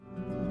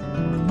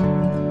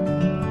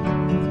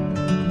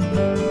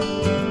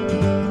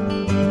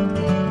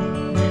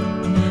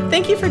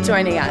Thank you for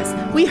joining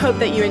us. We hope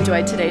that you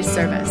enjoyed today's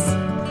service.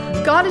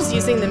 God is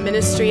using the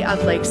ministry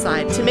of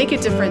Lakeside to make a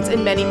difference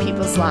in many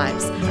people's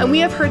lives, and we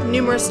have heard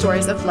numerous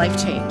stories of life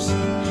change.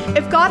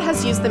 If God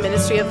has used the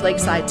ministry of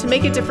Lakeside to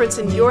make a difference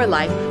in your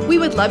life, we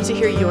would love to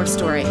hear your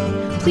story.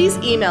 Please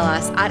email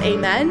us at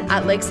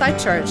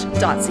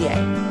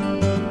amen@lakesidechurch.ca.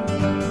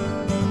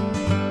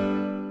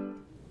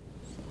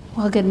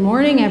 Well, good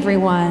morning,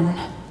 everyone.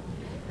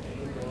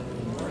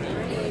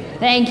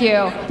 Thank you.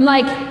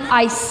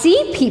 I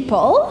see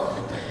people.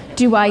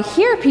 Do I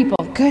hear people?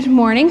 Good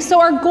morning.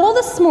 So our goal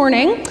this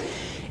morning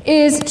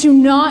is to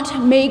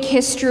not make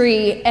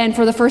history and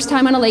for the first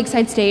time on a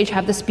Lakeside stage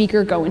have the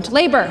speaker go into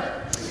labor.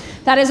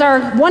 That is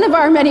one of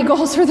our many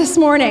goals for this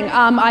morning.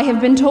 I have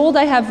been told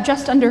I have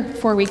just under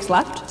 4 weeks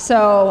left,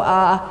 so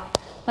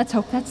let's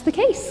hope that's the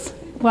case.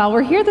 Well,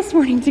 we're here this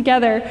morning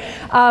together.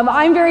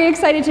 I'm very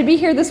excited to be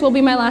here. This will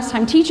be my last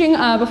time teaching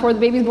before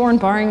the baby's born,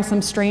 barring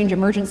some strange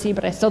emergency,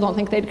 but I still don't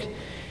think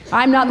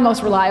I'm not the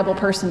most reliable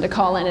person to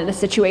call in a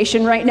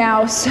situation right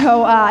now,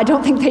 so I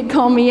don't think they'd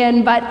call me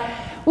in. But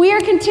we are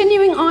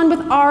continuing on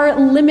with our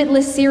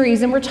Limitless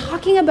series, and we're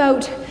talking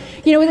about,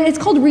 it's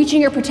called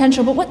Reaching Your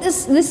Potential, but what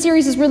this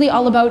series is really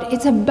all about,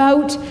 it's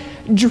about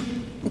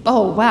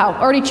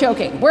already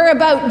choking. We're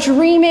about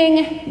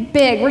dreaming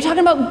big. We're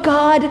talking about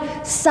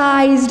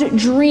God-sized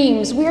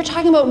dreams. We are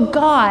talking about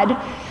God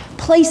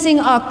placing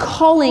a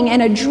calling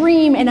and a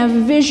dream and a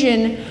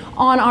vision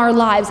on our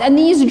lives. And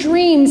these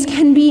dreams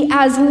can be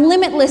as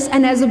limitless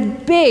and as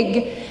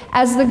big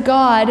as the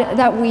God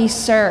that we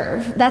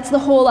serve. That's the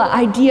whole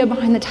idea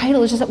behind the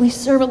title, is just that we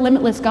serve a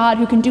limitless God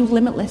who can do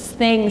limitless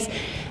things.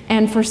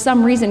 And for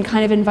some reason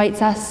kind of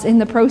invites us in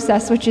the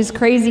process, which is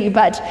crazy.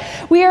 But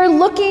we are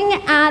looking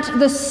at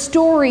the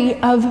story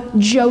of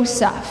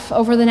Joseph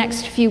over the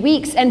next few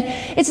weeks. And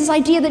it's this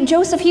idea that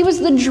Joseph, he was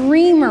the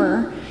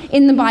dreamer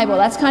in the Bible.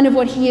 That's kind of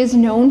what he is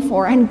known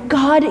for. And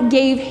God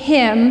gave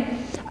him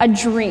a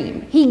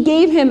dream. He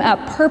gave him a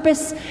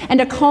purpose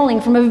and a calling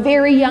from a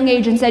very young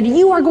age and said,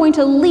 you are going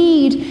to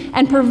lead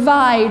and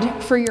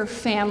provide for your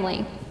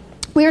family.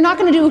 We are not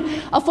going to do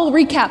a full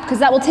recap because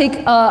that will take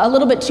a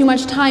little bit too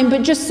much time,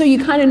 but just so you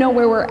kind of know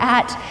where we're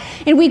at.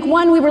 In week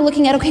 1, we were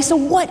looking at, so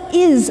what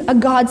is a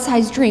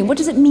God-sized dream? What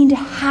does it mean to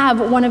have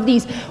one of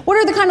these? What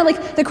are the kind of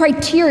the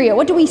criteria?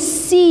 What do we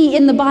see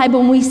in the Bible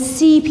when we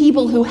see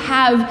people who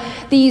have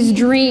these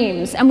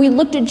dreams? And we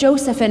looked at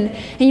Joseph, and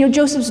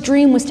Joseph's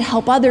dream was to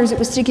help others. It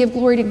was to give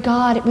glory to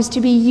God. It was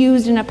to be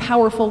used in a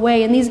powerful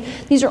way. And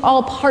these are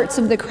all parts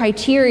of the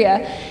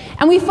criteria.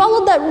 And we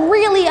followed that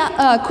really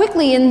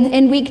quickly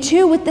in week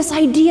 2 with this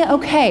idea,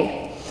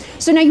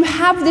 so now you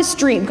have this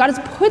dream. God has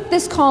put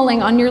this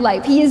calling on your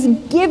life. He has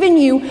given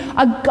you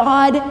a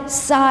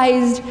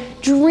God-sized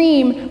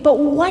dream. But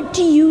what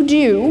do you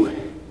do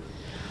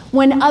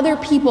when other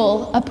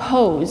people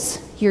oppose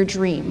your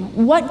dream?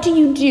 What do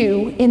you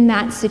do in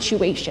that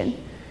situation?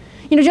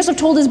 Joseph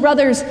told his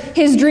brothers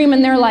his dream,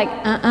 and they're like,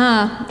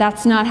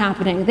 that's not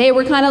happening. They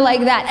were kind of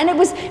like that. And it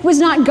was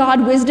not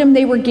God wisdom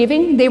they were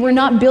giving. They were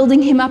not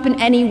building him up in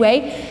any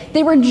way.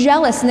 They were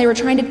jealous, and they were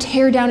trying to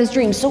tear down his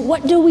dream. So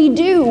what do we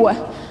do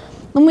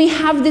when we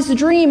have this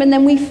dream and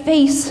then we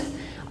face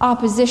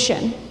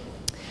opposition?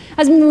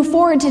 As we move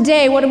forward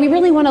today, what we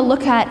really want to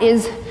look at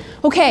is,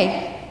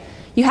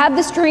 you have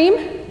this dream.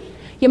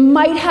 You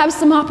might have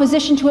some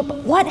opposition to it,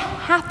 but what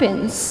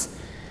happens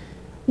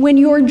when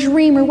your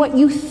dream or what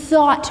you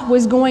thought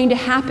was going to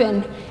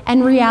happen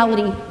and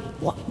reality,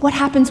 what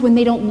happens when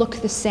they don't look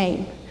the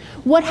same?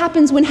 What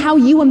happens when how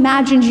you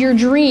imagined your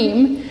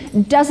dream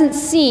doesn't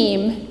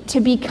seem to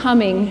be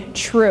coming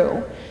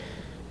true?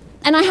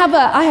 And I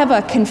have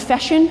a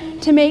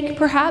confession to make,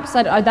 perhaps.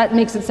 That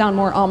makes it sound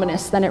more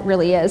ominous than it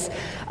really is.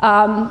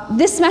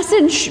 This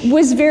message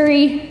was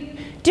very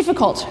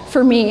difficult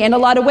for me in a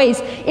lot of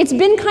ways. It's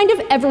been kind of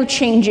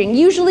ever-changing.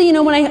 Usually,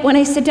 when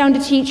I sit down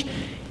to teach,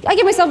 I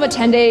give myself about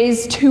 10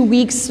 days, 2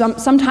 weeks.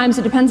 Sometimes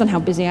it depends on how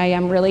busy I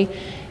am, really.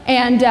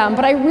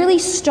 But I really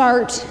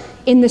start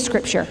in the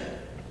scripture.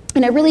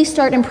 And I really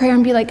start in prayer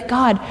and be like,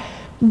 God,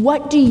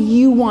 what do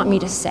you want me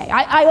to say?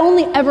 I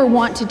only ever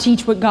want to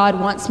teach what God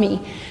wants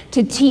me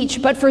to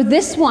teach. But for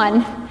this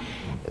one,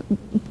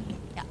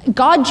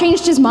 God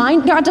changed his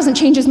mind. God doesn't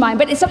change his mind,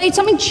 but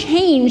something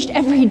changed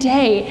every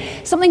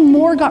day. Something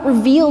more got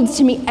revealed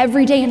to me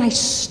every day. And I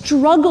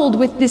struggled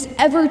with this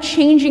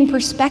ever-changing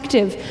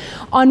perspective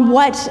on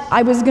what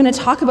I was going to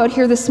talk about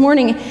here this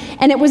morning.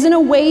 And it was in a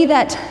way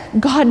that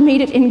God made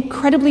it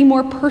incredibly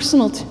more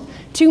personal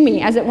to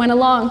me as it went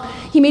along.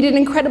 He made it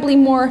incredibly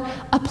more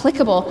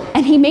applicable,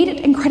 and he made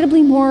it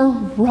incredibly more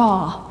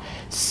raw.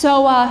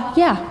 So,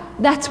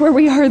 that's where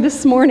we are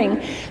this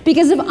morning.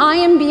 Because if I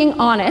am being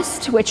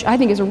honest, which I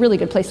think is a really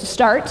good place to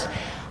start,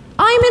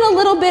 I'm in a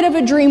little bit of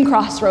a dream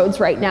crossroads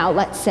right now,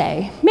 let's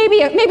say.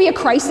 Maybe a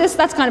crisis,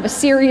 that's kind of a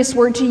serious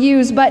word to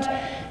use, but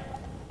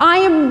I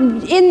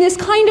am in this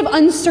kind of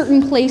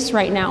uncertain place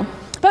right now.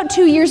 About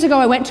 2 years ago,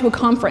 I went to a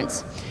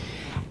conference,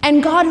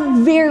 and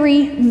God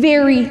very,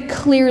 very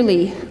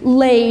clearly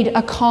laid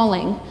a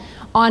calling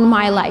on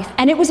my life.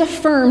 And it was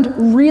affirmed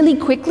really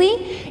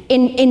quickly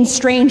in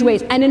strange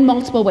ways and in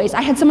multiple ways.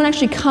 I had someone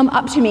actually come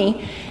up to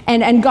me,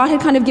 and God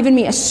had kind of given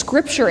me a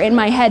scripture in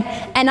my head,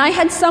 and I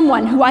had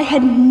someone who I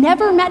had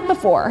never met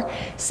before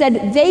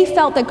said they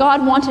felt that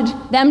God wanted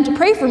them to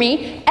pray for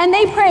me, and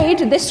they prayed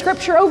this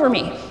scripture over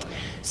me.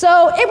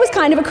 So it was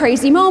kind of a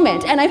crazy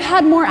moment, and I've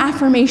had more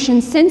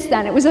affirmations since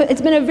then.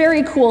 It's been a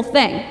very cool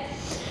thing.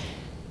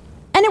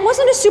 And it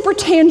wasn't a super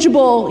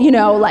tangible,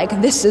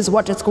 like this is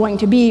what it's going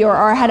to be, or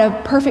I had a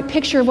perfect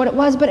picture of what it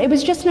was, but it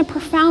was just in a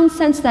profound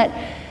sense that,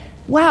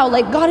 wow,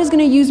 like God is going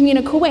to use me in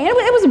a cool way. And it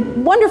was a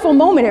wonderful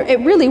moment. It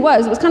really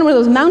was. It was kind of one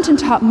of those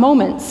mountaintop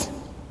moments.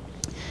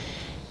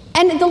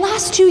 And the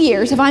last 2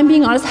 years, if I'm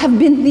being honest, have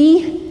been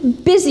the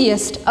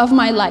busiest of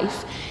my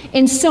life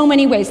in so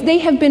many ways. They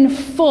have been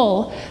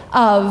full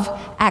of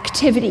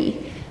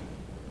activity.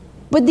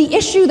 But the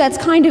issue that's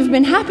kind of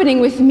been happening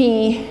with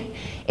me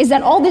is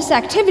that all this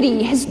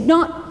activity has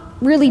not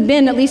really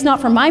been, at least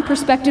not from my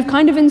perspective,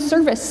 kind of in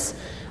service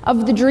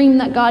of the dream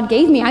that God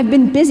gave me. I've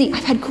been busy.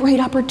 I've had great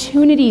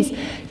opportunities.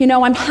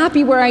 I'm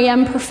happy where I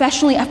am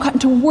professionally. I've gotten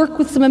to work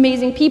with some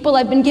amazing people.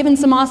 I've been given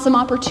some awesome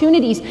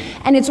opportunities,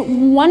 and it's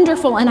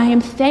wonderful, and I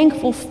am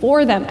thankful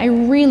for them. I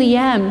really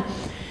am.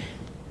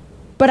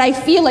 But I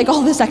feel like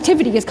all this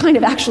activity is kind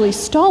of actually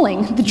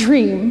stalling the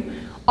dream,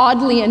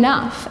 oddly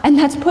enough, and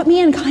that's put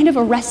me in kind of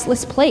a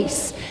restless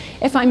place,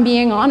 if I'm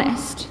being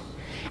honest.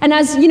 And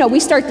as we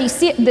start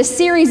this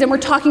series, and we're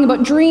talking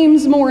about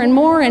dreams more and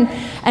more, and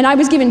I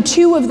was given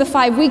 2 of the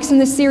 5 weeks in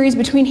this series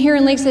between here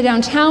and Lakeside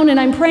downtown, and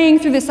I'm praying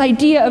through this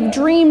idea of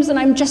dreams, and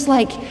I'm just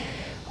like,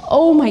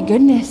 oh my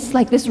goodness,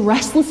 like this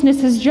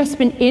restlessness has just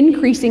been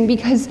increasing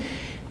because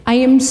I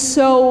am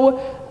so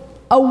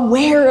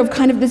aware of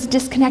kind of this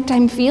disconnect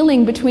I'm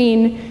feeling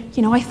between,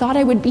 I thought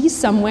I would be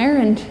somewhere,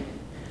 and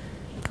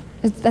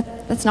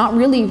that's not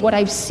really what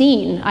I've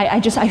seen.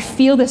 I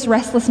feel this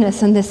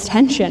restlessness and this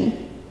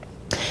tension.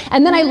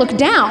 And then I look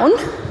down,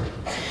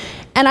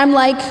 and I'm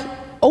like,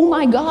 oh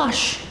my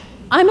gosh,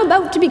 I'm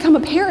about to become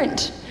a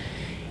parent.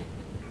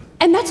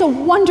 And that's a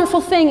wonderful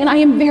thing, and I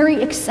am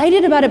very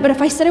excited about it. But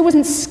if I said I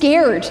wasn't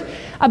scared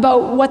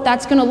about what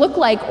that's going to look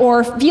like,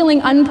 or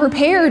feeling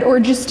unprepared, or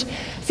just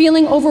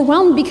feeling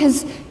overwhelmed,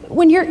 because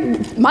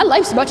my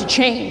life's about to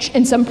change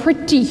in some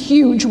pretty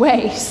huge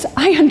ways.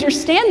 I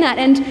understand that,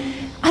 and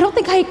I don't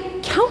think I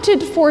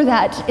counted for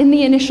that in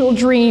the initial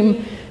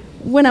dream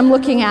when I'm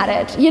looking at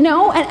it,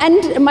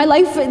 and my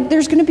life,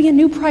 there's going to be a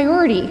new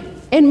priority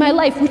in my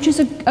life, which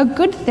is a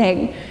good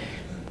thing.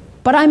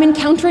 But I'm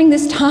encountering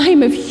this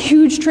time of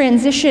huge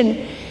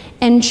transition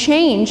and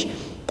change.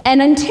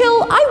 And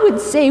until, I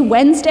would say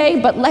Wednesday,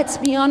 but let's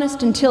be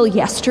honest, until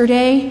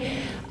yesterday,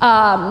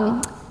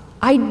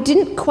 I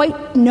didn't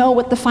quite know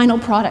what the final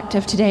product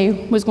of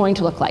today was going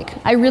to look like.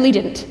 I really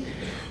didn't.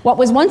 What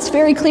was once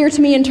very clear to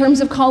me in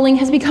terms of calling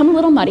has become a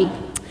little muddy.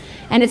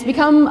 And it's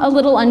become a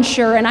little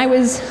unsure, and I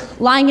was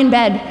lying in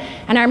bed,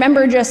 and I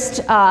remember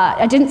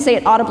I didn't say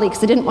it audibly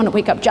because I didn't want to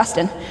wake up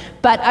Justin,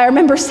 but I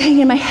remember saying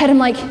in my head, I'm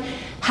like,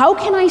 how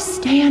can I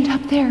stand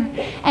up there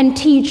and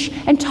teach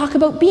and talk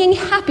about being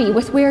happy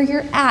with where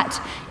you're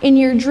at in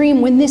your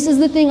dream when this is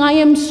the thing I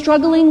am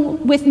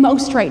struggling with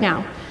most right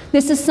now?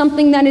 This is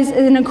something that is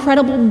an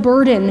incredible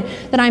burden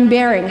that I'm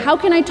bearing. How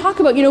can I talk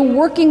about,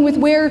 working with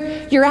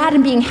where you're at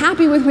and being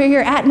happy with where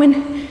you're at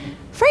when,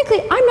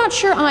 frankly, I'm not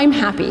sure I'm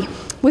happy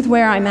with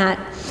where I'm at?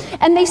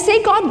 And they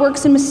say God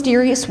works in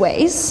mysterious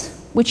ways,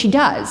 which he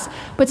does,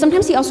 but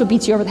sometimes he also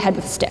beats you over the head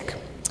with a stick,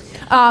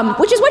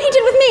 which is what he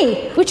did with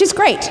me, which is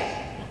great.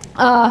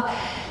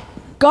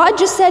 God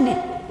just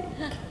said,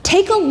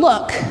 take a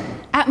look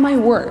at my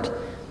word.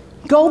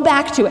 Go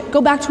back to it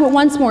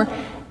once more,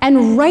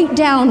 and write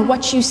down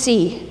what you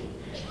see.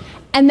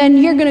 And then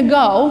you're going to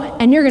go,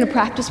 and you're going to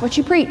practice what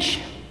you preach.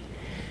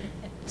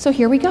 So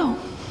here we go.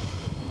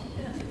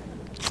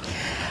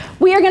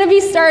 We are going to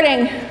be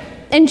starting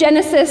in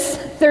Genesis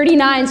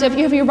 39. So if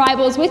you have your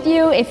Bibles with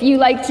you, if you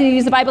like to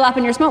use the Bible app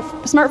on your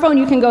smartphone,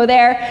 you can go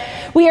there.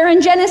 We are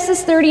in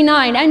Genesis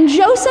 39, and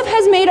Joseph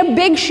has made a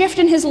big shift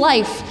in his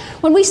life.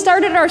 When we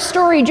started our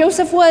story,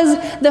 Joseph was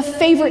the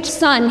favorite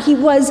son. He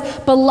was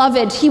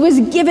beloved. He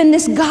was given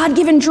this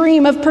God-given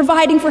dream of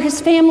providing for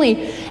his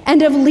family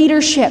and of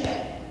leadership.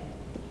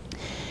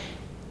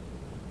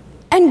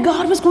 And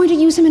God was going to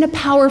use him in a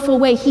powerful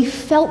way. He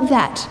felt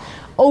that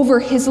over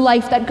his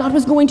life, that God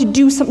was going to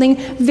do something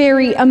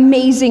very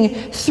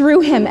amazing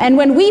through him. And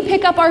when we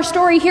pick up our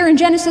story here in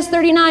Genesis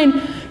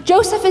 39,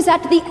 Joseph is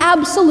at the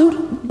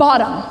absolute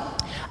bottom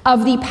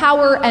of the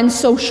power and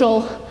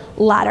social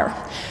ladder.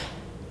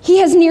 He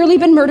has nearly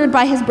been murdered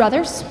by his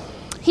brothers.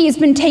 He has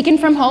been taken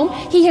from home.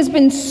 He has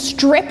been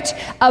stripped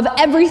of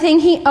everything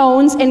he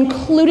owns,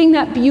 including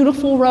that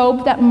beautiful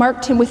robe that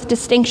marked him with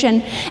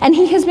distinction. And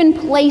he has been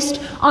placed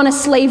on a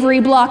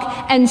slavery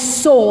block and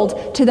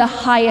sold to the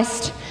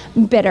highest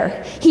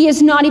bidder. He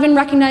is not even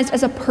recognized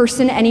as a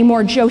person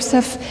anymore.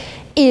 Joseph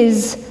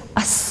is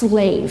a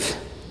slave.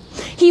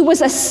 He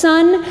was a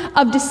son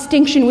of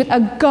distinction with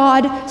a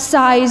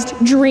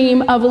God-sized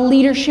dream of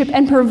leadership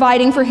and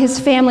providing for his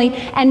family,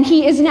 and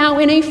he is now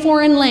in a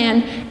foreign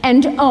land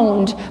and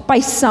owned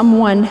by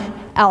someone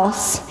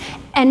else.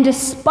 And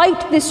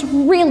despite this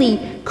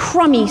really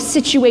crummy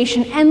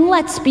situation, and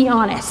let's be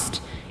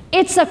honest,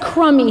 it's a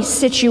crummy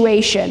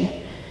situation,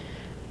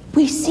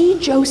 we see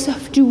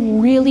Joseph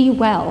do really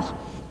well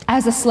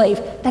as a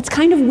slave. That's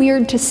kind of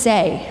weird to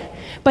say,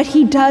 but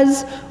he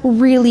does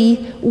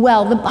really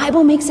well. The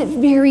Bible makes it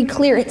very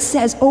clear. It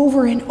says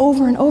over and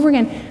over and over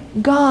again,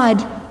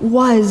 God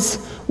was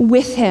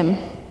with him.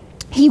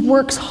 He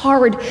works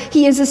hard.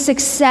 He is a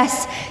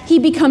success. He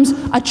becomes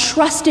a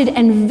trusted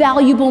and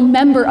valuable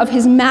member of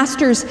his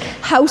master's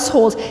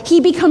household. He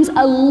becomes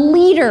a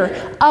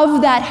leader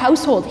of that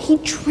household. He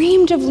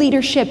dreamed of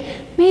leadership,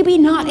 maybe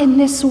not in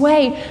this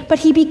way, but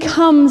he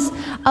becomes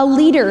a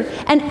leader.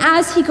 And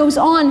as he goes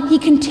on, he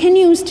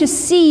continues to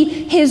see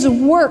his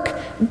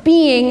work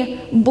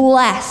being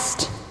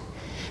blessed.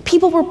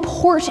 People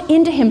report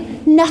into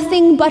him.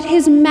 Nothing but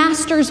his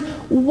master's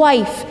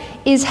wife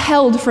is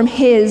held from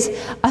his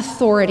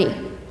authority.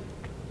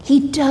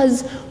 He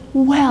does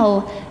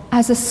well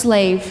as a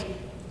slave.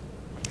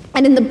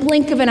 And in the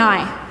blink of an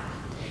eye,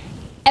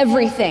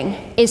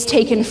 everything is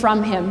taken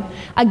from him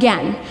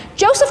again.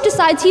 Joseph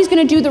decides he's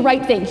going to do the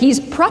right thing. He's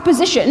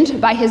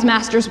propositioned by his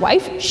master's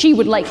wife. She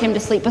would like him to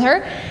sleep with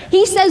her.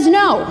 He says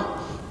no.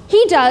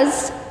 He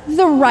does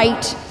the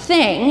right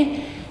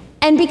thing.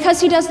 And because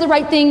he does the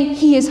right thing,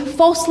 he is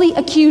falsely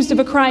accused of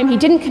a crime he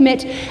didn't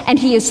commit, and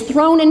he is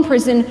thrown in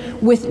prison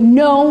with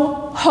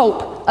no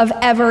hope of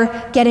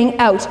ever getting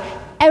out.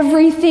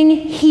 Everything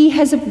he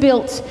has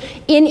built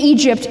in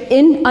Egypt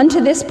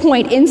unto this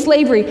point in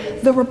slavery,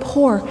 the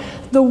rapport,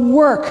 the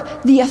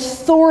work, the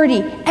authority,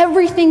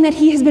 everything that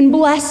he has been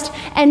blessed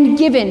and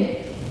given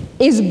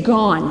is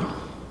gone.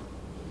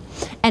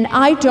 And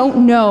I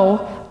don't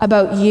know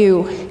about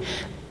you,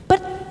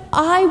 but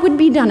I would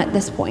be done at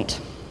this point.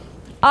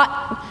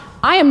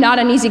 I am not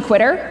an easy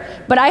quitter,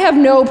 but I have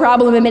no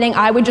problem admitting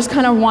I would just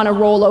kind of want to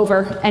roll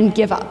over and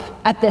give up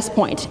at this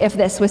point if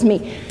this was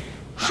me.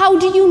 How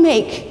do you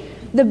make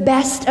the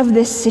best of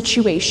this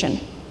situation?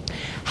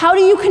 How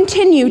do you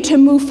continue to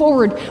move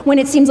forward when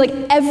it seems like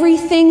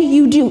everything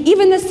you do,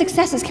 even the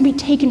successes, can be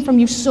taken from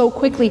you so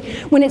quickly,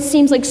 when it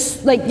seems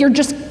like you're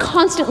just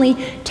constantly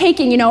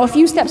taking, a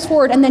few steps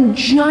forward and then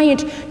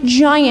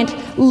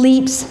giant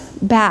leaps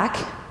back?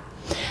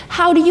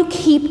 How do you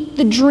keep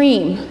the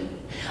dream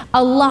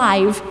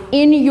alive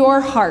in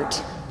your heart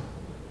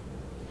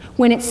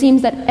when it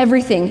seems that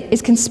everything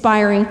is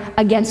conspiring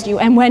against you,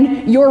 and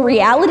when your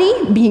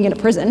reality, being in a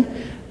prison,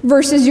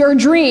 versus your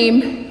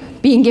dream,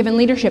 being given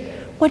leadership?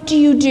 What do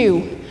you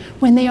do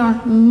when they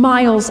are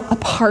miles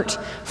apart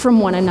from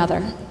one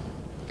another?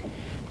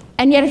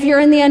 And yet if you're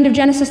in the end of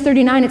Genesis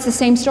 39, it's the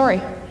same story.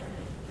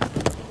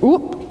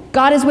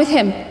 God is with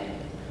him.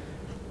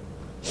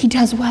 He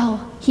does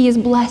well. He is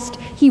blessed.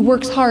 He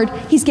works hard.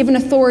 He's given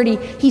authority.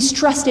 He's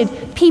trusted.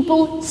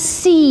 People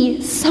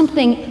see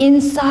something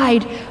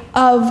inside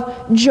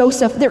of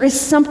Joseph. There is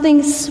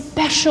something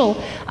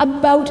special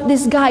about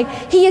this guy.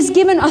 He is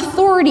given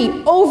authority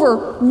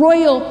over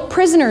royal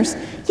prisoners.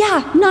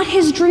 Yeah, not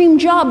his dream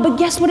job, but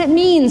guess what it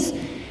means?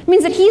 It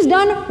means that he's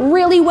done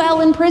really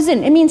well in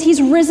prison. It means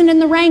he's risen in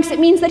the ranks. It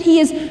means that he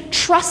is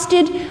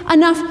trusted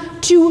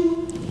enough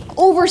to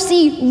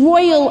oversee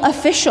royal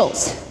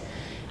officials.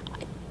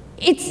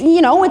 It's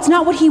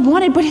not what he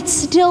wanted, but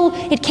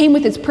it came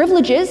with its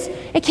privileges.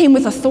 It came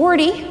with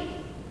authority.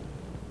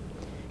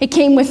 It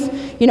came with,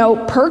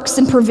 perks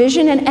and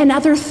provision and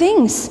other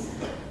things.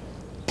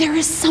 There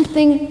is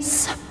something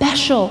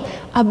special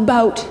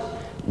about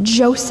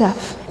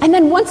Joseph. And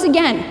then once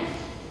again,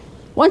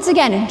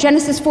 in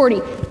Genesis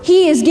 40,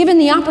 he is given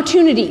the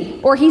opportunity,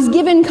 or he's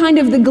given kind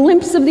of the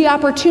glimpse of the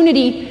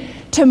opportunity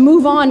to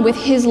move on with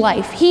his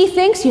life. He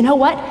thinks, you know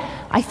what?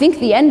 I think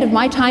the end of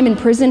my time in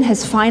prison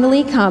has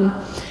finally come.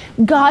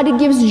 God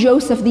gives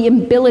Joseph the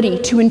ability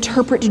to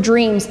interpret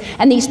dreams,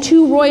 and these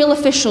two royal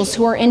officials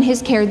who are in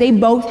his care, they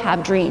both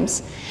have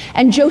dreams.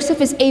 And Joseph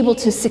is able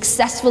to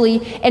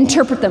successfully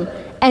interpret them.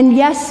 And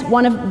yes,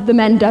 one of the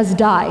men does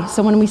die.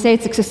 So when we say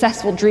it's a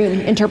successful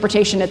dream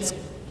interpretation, it's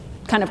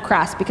kind of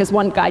crass because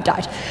one guy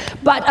died.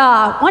 But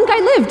one guy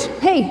lived.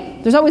 Hey,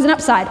 there's always an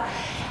upside.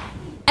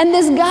 And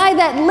this guy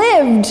that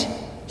lived,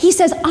 he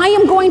says, I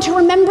am going to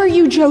remember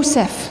you,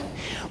 Joseph.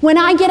 When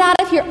I get out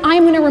of here,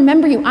 I'm going to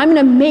remember you. I'm going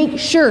to make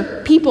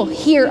sure people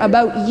hear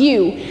about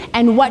you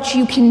and what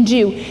you can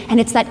do.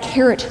 And it's that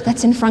carrot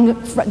that's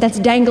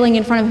dangling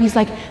in front of him. He's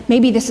like,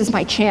 maybe this is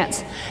my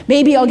chance.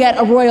 Maybe I'll get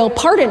a royal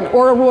pardon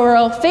or a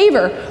royal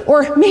favor,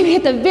 or maybe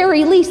at the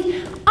very least,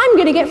 I'm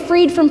going to get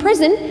freed from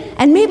prison,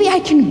 and maybe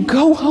I can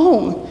go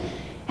home.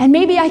 And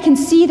maybe I can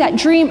see that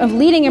dream of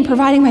leading and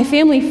providing my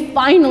family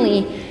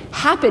finally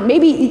happen.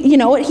 Maybe,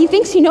 he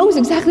thinks he knows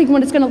exactly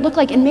what it's going to look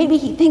like, and maybe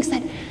he thinks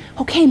that,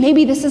 okay,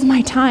 maybe this is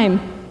my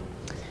time.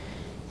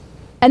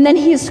 And then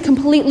he is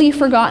completely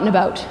forgotten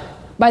about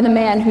by the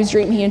man whose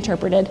dream he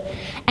interpreted.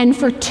 And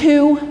for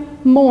 2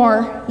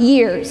 more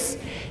years,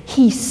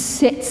 He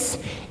sits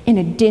in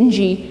a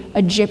dingy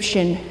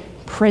Egyptian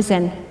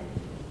prison.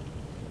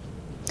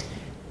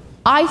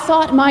 I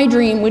thought my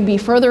dream would be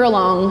further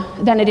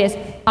along than it is.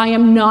 I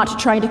am not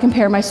trying to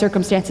compare my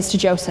circumstances to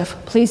Joseph.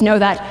 Please know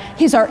that.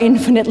 His are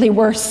infinitely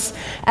worse.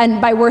 And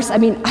by worse, I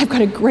mean, I've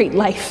got a great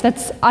life.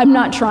 I'm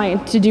not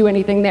trying to do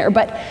anything there,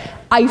 but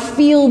I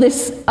feel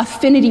this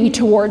affinity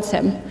towards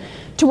him,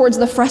 towards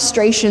the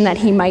frustration that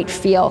he might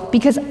feel,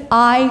 because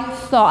I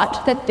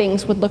thought that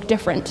things would look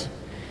different.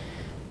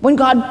 When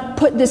God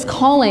put this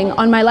calling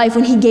on my life,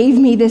 when he gave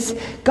me this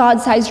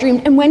God-sized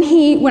dream, and when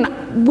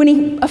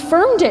he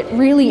affirmed it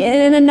really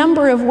in a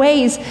number of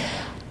ways,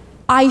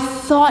 I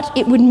thought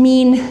it would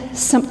mean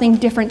something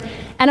different.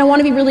 And I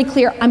want to be really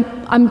clear,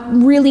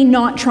 I'm really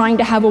not trying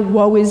to have a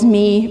woe is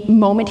me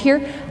moment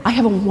here. I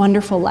have a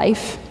wonderful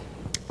life.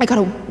 I got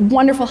a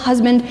wonderful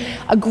husband,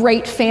 a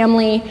great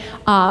family.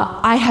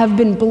 I have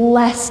been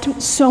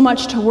blessed so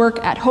much to work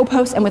at Hope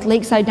House and with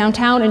Lakeside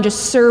downtown and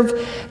just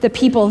serve the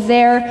people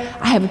there.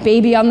 I have a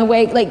baby on the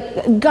way.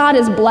 Like, God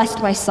has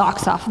blessed my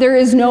socks off. There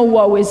is no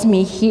woe is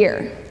me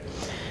here.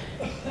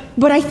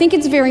 But I think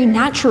it's very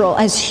natural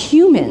as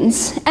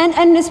humans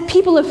and as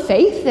people of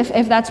faith,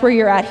 if that's where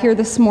you're at here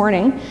this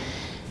morning,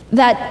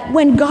 that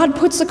when God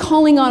puts a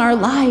calling on our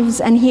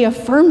lives and he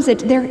affirms it,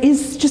 there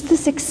is just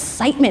this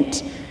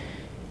excitement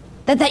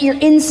that you're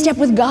in step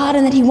with God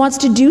and that he wants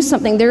to do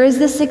something. There is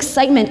this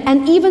excitement.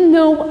 And even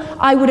though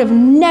I would have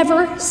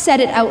never said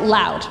it out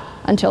loud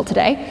until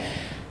today,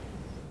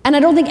 and I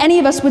don't think any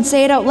of us would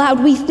say it out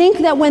loud, we think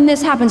that when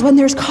this happens, when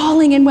there's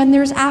calling and when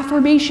there's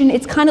affirmation,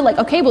 it's kind of like,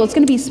 okay, well, it's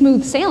going to be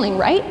smooth sailing,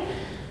 right?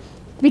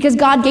 Because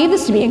God gave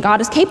this to me and God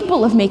is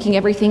capable of making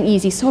everything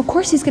easy. So of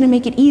course he's going to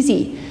make it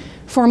easy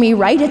for me,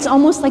 right? It's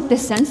almost like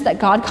this sense that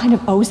God kind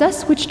of owes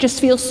us, which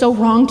just feels so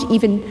wrong to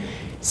even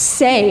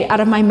say out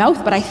of my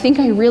mouth, but I think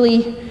I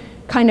really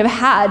kind of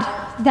had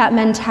that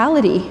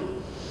mentality.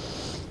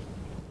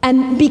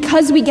 And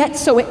because we get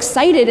so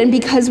excited and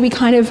because we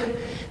kind of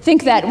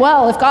think that,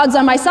 well, if God's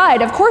on my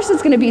side, of course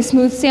it's going to be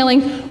smooth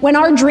sailing, when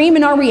our dream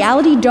and our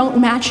reality don't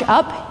match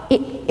up,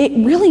 it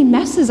really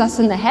messes us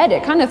in the head.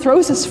 It kind of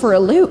throws us for a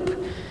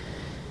loop.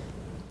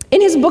 In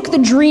his book, The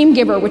Dream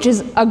Giver, which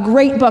is a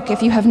great book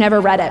if you have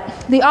never read it,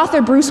 the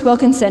author Bruce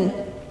Wilkinson,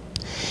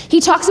 he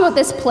talks about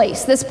this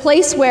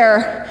place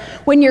where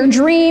when your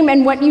dream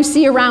and what you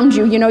see around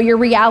you, your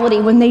reality,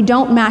 when they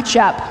don't match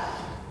up,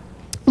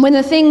 when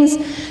the things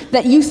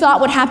that you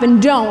thought would happen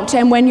don't,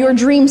 and when your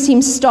dream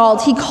seems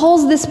stalled, he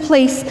calls this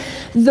place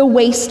the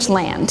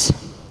wasteland.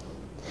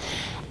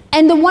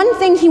 And the one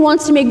thing he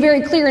wants to make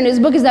very clear in his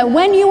book is that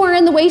when you are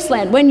in the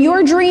wasteland, when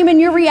your dream and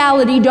your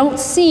reality don't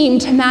seem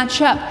to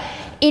match up,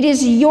 it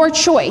is your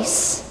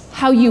choice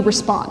how you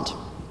respond.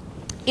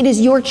 It is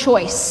your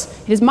choice.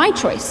 It is my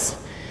choice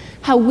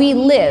how we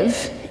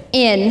live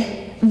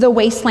in the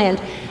wasteland.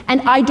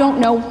 And I don't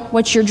know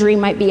what your dream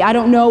might be. I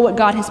don't know what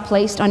God has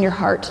placed on your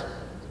heart.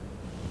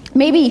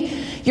 Maybe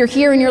you're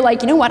here and you're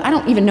like, you know what? I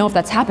don't even know if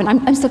that's happened.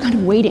 I'm still kind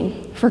of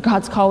waiting for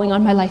God's calling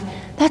on my life.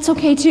 That's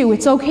okay too.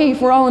 It's okay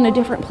if we're all in a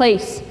different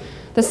place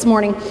this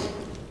morning.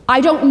 I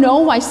don't know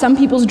why some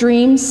people's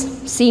dreams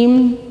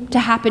seem to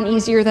happen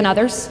easier than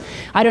others.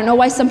 I don't know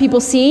why some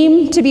people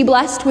seem to be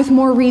blessed with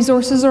more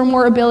resources or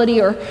more ability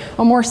or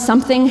more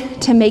something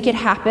to make it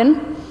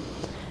happen.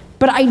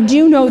 But I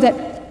do know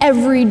that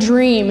every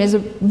dream is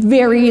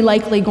very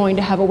likely going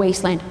to have a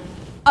wasteland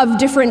of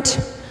different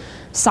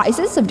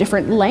sizes, of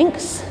different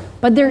lengths,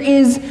 but there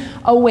is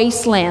a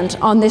wasteland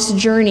on this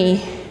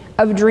journey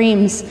of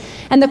dreams.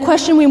 And the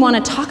question we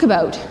want to talk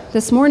about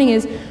this morning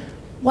is,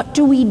 what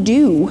do we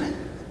do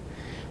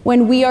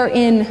when we are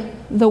in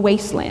the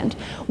wasteland?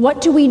 What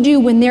do we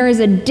do when there is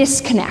a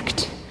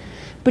disconnect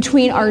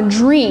between our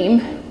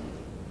dream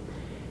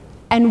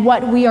and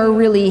what we are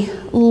really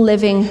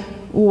living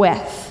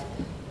with?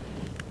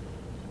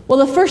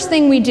 Well, the first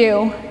thing we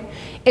do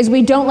is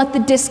we don't let the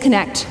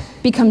disconnect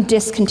become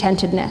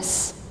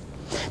discontentedness.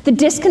 The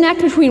disconnect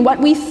between what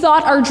we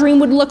thought our dream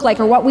would look like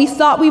or what we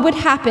thought we would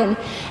happen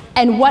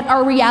and what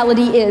our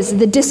reality is,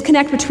 the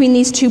disconnect between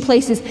these two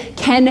places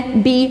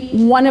can be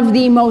one of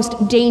the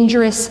most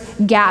dangerous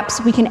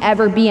gaps we can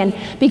ever be in,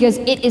 because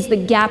it is the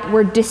gap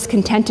where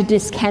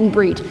discontentedness can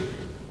breed.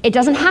 It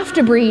doesn't have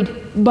to breed,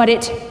 but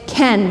it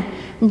can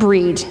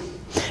breed.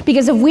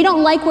 Because if we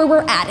don't like where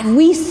we're at, if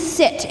we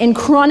sit in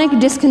chronic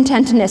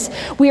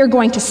discontentedness, we are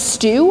going to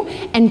stew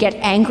and get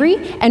angry,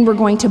 and we're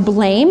going to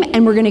blame,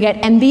 and we're going to get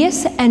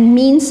envious and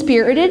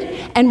mean-spirited,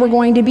 and we're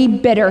going to be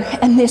bitter.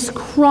 And this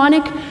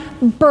chronic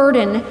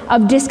burden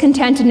of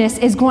discontentedness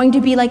is going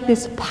to be like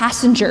this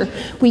passenger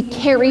we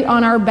carry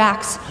on our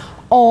backs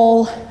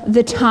all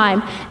the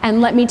time.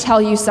 And let me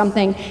tell you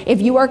something, if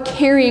you are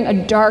carrying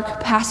a dark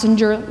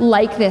passenger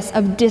like this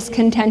of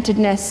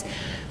discontentedness,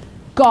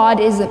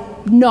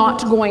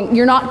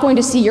 you're not going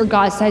to see your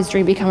God-sized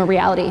dream become a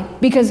reality,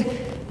 because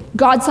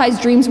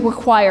God-sized dreams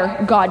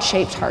require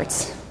God-shaped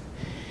hearts.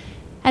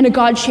 And a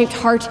God-shaped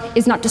heart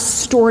is not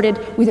distorted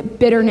with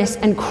bitterness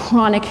and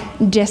chronic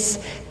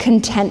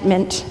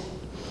discontentment.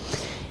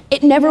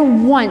 It never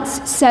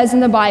once says in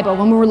the Bible,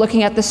 when we were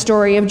looking at the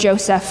story of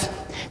Joseph,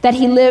 that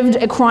he lived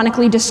a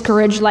chronically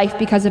discouraged life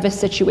because of his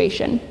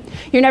situation.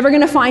 You're never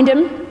going to find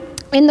him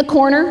in the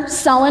corner,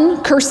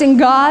 sullen, cursing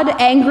God,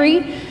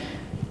 angry.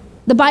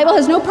 The Bible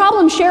has no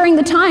problem sharing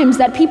the times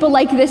that people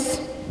like this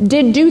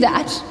did do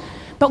that,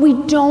 but we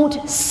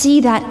don't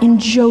see that in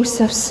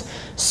Joseph's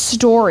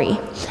story.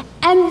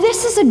 And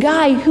this is a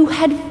guy who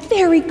had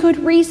very good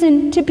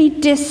reason to be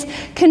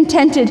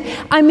discontented.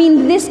 I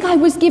mean, this guy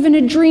was given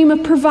a dream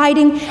of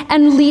providing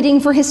and leading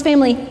for his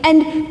family,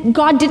 and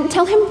God didn't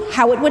tell him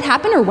how it would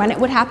happen or when it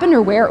would happen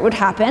or where it would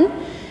happen.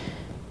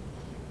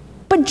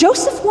 But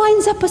Joseph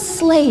winds up a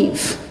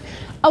slave,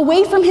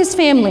 away from his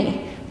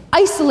family,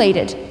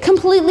 isolated,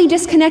 completely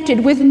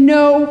disconnected, with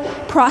no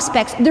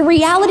prospects. The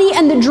reality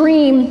and the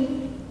dream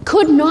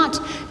could not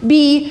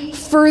be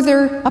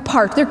further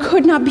apart. There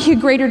could not be a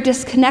greater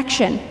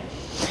disconnection.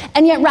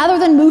 And yet, rather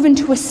than move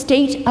into a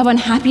state of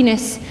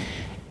unhappiness,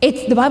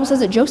 the Bible says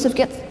that Joseph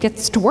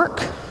gets to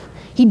work.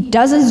 He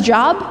does his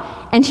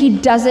job, and he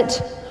does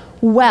it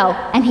well.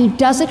 And he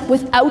does it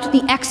without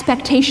the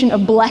expectation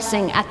of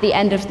blessing at the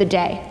end of the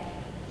day.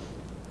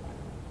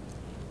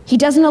 He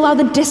doesn't allow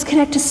the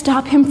disconnect to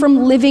stop him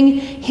from living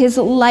his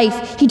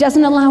life. He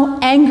doesn't allow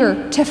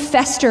anger to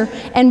fester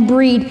and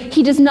breed.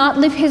 He does not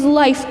live his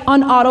life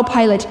on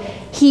autopilot.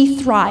 He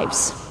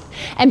thrives.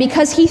 And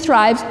because he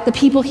thrives, the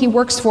people he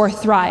works for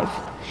thrive.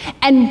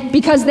 And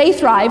because they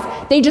thrive,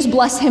 they just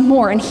bless him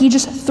more, and he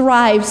just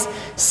thrives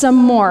some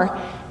more.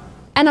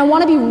 And I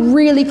want to be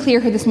really clear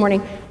here this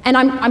morning, and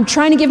I'm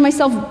trying to give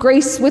myself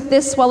grace with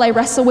this while I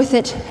wrestle with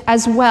it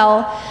as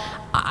well.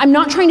 I'm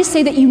not trying to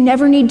say that you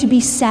never need to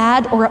be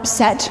sad or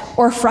upset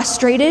or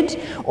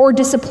frustrated or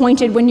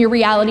disappointed when your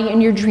reality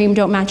and your dream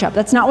don't match up.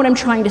 That's not what I'm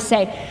trying to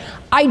say.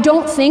 I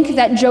don't think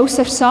that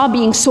Joseph saw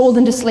being sold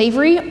into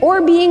slavery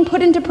or being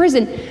put into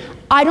prison.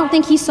 I don't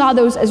think he saw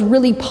those as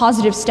really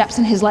positive steps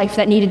in his life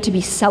that needed to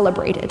be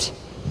celebrated.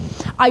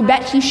 I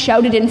bet he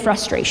shouted in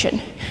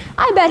frustration.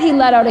 I bet he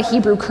let out a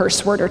Hebrew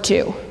curse word or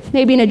two,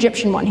 maybe an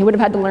Egyptian one. He would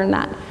have had to learn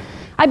that.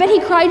 I bet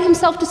he cried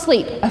himself to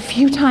sleep a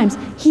few times.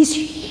 He's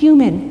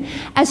human.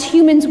 As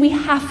humans, we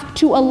have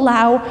to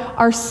allow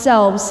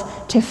ourselves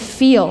to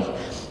feel.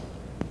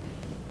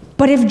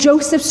 But if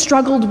Joseph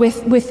struggled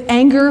with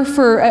anger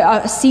for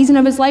a season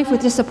of his life,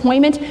 with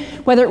disappointment,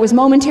 whether it was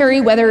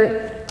momentary,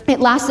 whether it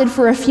lasted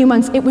for a few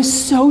months, it was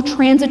so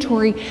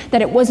transitory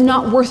that it was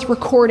not worth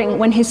recording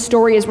when his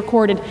story is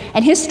recorded.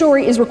 And his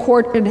story is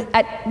recorded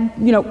at,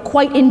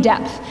 quite in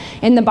depth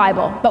in the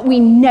Bible, but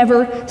we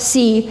never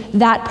see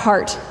that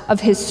part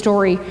of his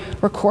story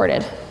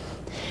recorded.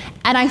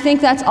 And I think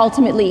that's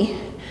ultimately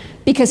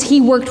because he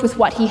worked with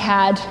what he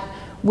had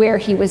where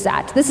he was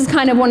at. This is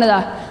kind of one of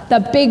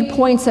the big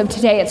points of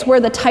today. It's where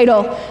the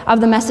title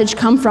of the message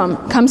comes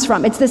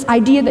from. It's this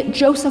idea that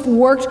Joseph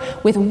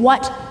worked with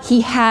what he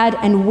had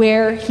and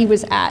where he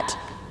was at.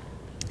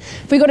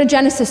 If we go to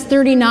Genesis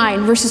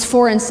 39, verses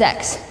 4 and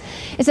 6,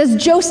 it says,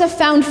 Joseph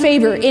found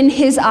favor in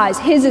his eyes.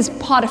 His is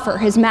Potiphar,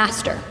 his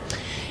master.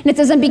 And it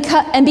says, and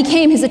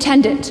became his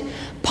attendant.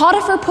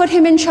 Potiphar put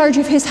him in charge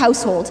of his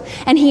household,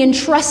 and he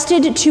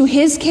entrusted to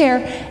his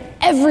care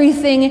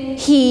everything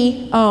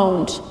he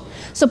owned.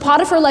 So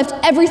Potiphar left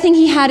everything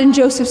he had in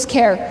Joseph's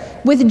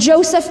care. With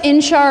Joseph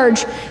in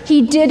charge,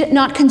 he did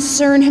not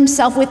concern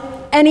himself with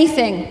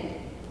anything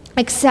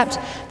except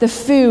the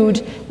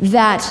food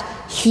that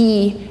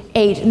he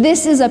ate.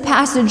 This is a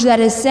passage that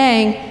is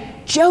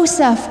saying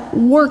Joseph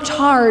worked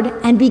hard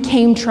and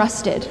became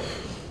trusted.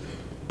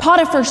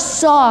 Potiphar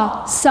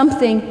saw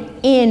something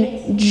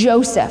in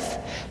Joseph.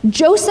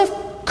 Joseph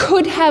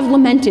could have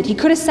lamented. He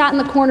could have sat in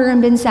the corner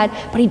and been sad,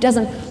 but he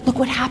doesn't. Look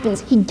what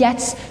happens. He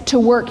gets to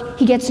work.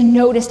 He gets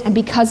noticed, and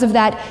because of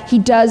that, he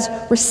does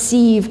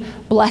receive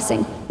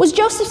blessing. Was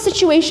Joseph's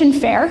situation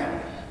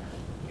fair?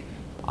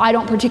 I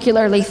don't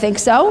particularly think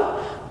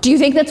so. Do you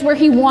think that's where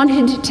he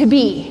wanted to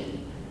be?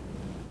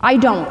 I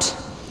don't.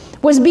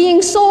 Was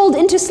being sold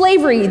into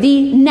slavery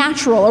the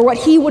natural, or what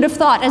he would have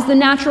thought as the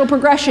natural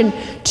progression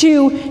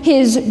to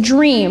his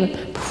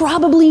dream?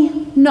 Probably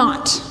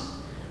not.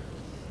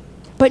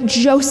 But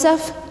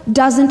Joseph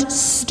doesn't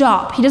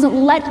stop. He doesn't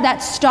let that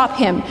stop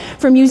him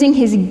from using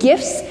his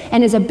gifts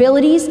and his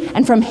abilities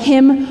and from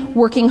him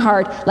working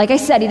hard. Like I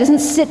said, he doesn't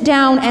sit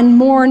down and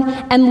mourn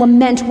and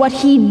lament what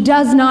he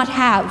does not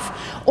have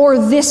or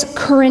this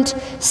current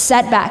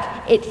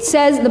setback.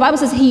 The Bible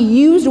says he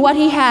used what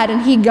he had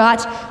and he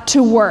got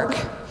to work.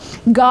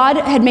 God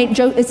had made,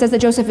 it says that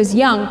Joseph is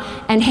young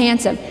and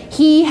handsome.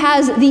 He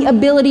has the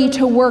ability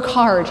to work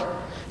hard.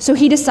 So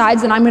he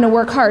decides that I'm going to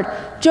work hard.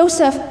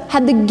 Joseph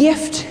had the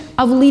gift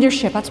of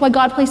leadership. That's why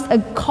God placed a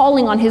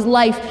calling on his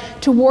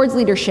life towards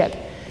leadership.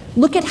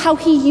 Look at how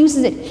he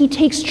uses it. He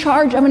takes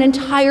charge of an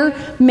entire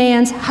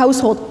man's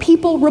household.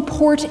 People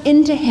report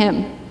into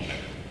him.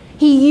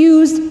 He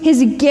used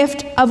his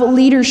gift of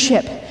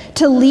leadership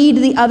to lead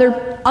the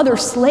other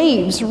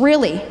slaves,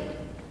 really.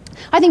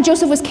 I think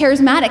Joseph was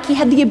charismatic. He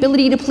had the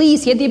ability to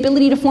please. He had the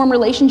ability to form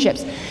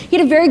relationships. He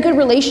had a very good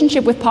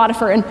relationship with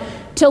Potiphar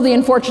until the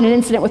unfortunate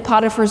incident with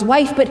Potiphar's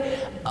wife. But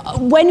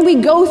when we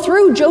go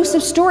through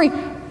Joseph's story,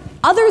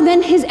 other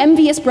than his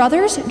envious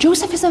brothers,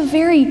 Joseph is a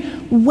very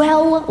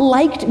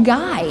well-liked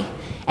guy.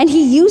 And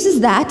he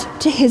uses that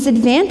to his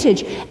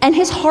advantage. And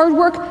his hard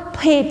work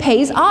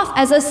pays off.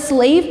 As a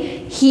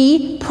slave,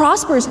 he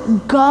prospers.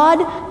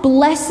 God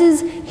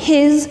blesses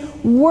his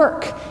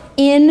work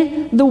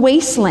in the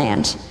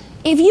wasteland.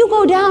 If you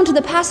go down to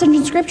the passage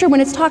in Scripture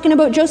when it's talking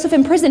about Joseph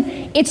in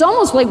prison, it's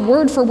almost like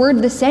word for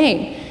word the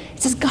same.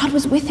 It says God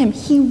was with him.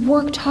 He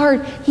worked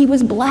hard. He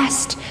was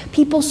blessed.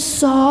 People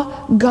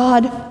saw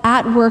God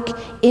at work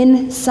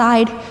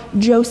inside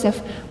Joseph.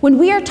 When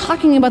we are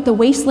talking about the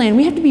wasteland,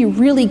 we have to be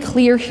really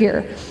clear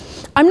here.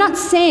 I'm not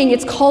saying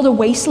it's called a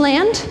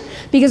wasteland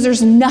because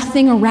there's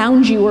nothing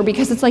around you or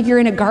because it's like you're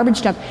in a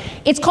garbage dump.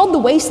 It's called the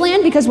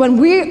wasteland because when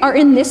we are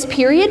in this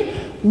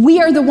period,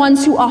 we are the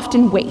ones who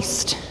often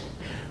waste.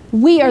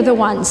 We are the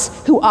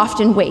ones who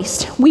often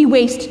waste. We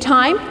waste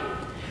time.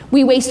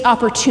 We waste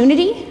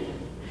opportunity.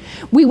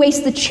 We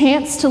waste the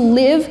chance to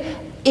live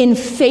in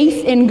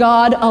faith in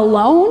God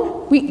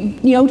alone. We,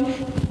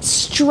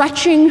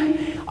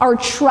 stretching our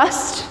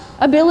trust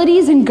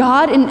abilities in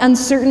God in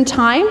uncertain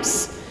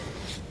times.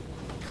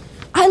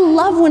 I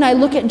love when I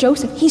look at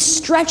Joseph. He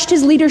stretched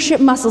his leadership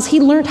muscles. He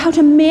learned how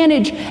to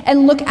manage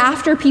and look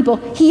after people.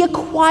 He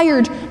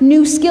acquired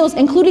new skills,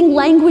 including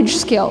language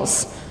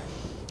skills.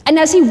 And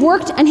as he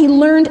worked and he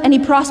learned and he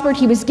prospered,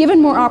 he was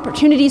given more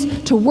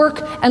opportunities to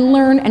work and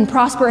learn and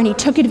prosper, and he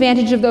took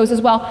advantage of those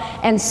as well.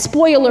 And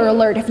spoiler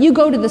alert, if you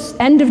go to the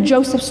end of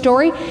Joseph's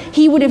story,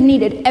 he would have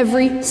needed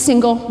every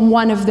single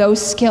one of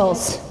those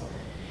skills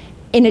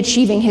in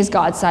achieving his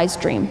God-sized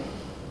dream.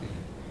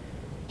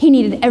 He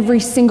needed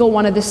every single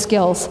one of the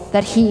skills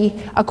that he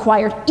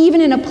acquired, even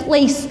in a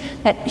place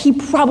that he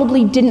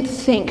probably didn't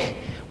think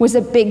was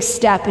a big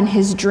step in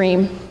his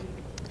dream.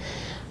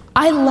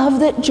 I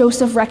love that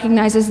Joseph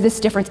recognizes this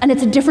difference, and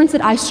it's a difference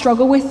that I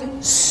struggle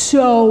with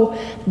so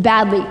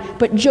badly.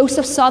 But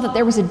Joseph saw that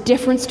there was a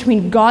difference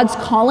between God's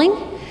calling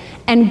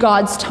and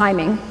God's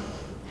timing.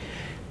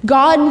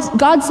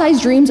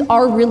 God-sized dreams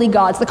are really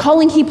God's. The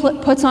calling he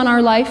puts on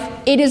our life,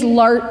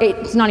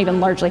 it's not even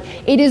largely,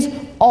 it is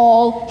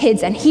all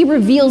his, and he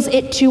reveals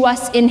it to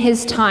us in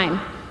his time.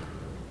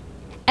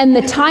 And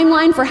the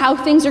timeline for how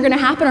things are going to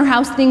happen or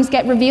how things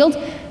get revealed,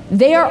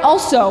 they are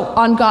also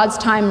on God's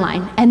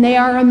timeline, and they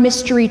are a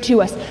mystery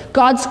to us.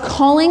 God's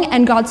calling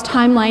and God's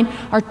timeline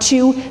are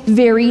two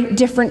very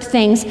different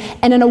things.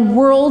 And in a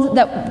world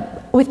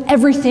that, with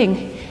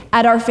everything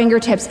at our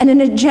fingertips, and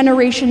in a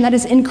generation that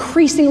is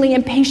increasingly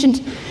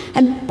impatient,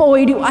 and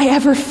boy, do I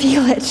ever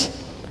feel it,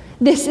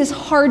 this is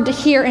hard to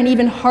hear and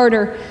even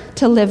harder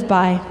to live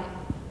by.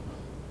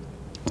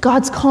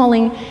 God's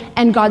calling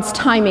and God's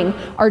timing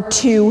are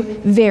two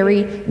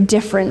very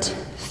different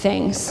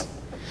things.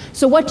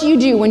 So what do you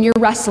do when you're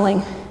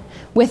wrestling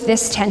with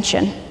this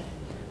tension?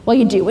 Well,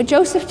 you do what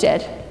Joseph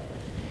did.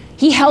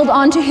 He held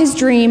on to his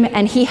dream,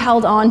 and he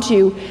held on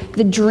to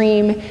the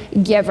dream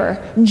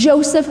giver.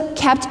 Joseph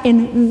kept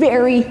in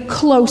very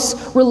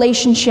close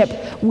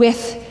relationship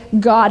with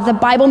God. The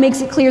Bible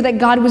makes it clear that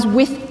God was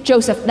with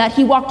Joseph, that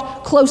he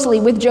walked closely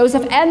with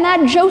Joseph, and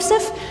that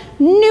Joseph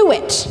knew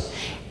it.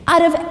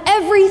 Out of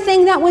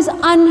everything that was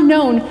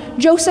unknown,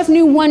 Joseph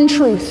knew one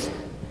truth,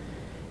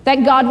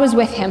 that God was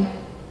with him.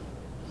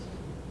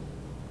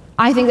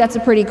 I think that's a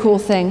pretty cool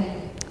thing.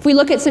 If we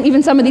look at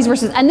some of these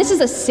verses, and this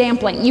is a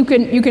sampling, you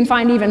can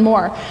find even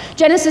more.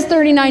 Genesis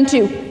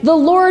 39:2, the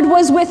Lord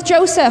was with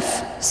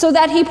Joseph so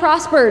that he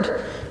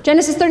prospered.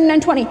 Genesis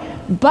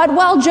 39:20, but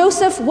while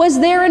Joseph was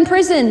there in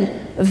prison,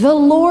 the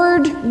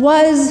Lord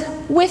was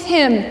with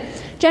him.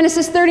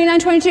 Genesis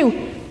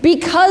 39:22,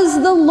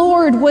 because the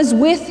Lord was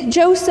with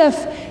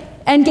Joseph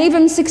and gave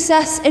him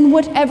success in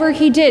whatever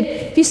he did.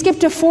 If you skip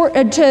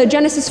to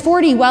Genesis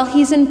 40, while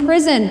he's in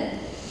prison,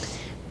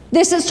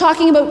 this is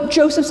talking about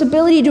Joseph's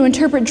ability to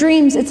interpret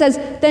dreams. It says,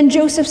 then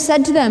Joseph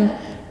said to them,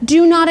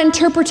 do not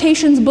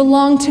interpretations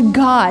belong to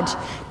God?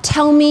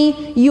 Tell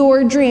me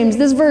your dreams.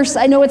 This verse,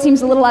 I know it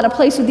seems a little out of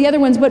place with the other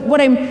ones, but what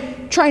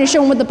I'm trying to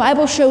show and what the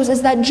Bible shows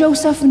is that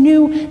Joseph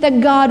knew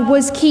that God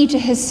was key to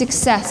his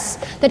success,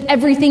 that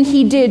everything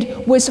he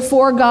did was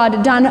for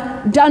God,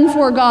 done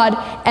for God,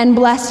 and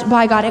blessed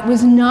by God. It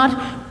was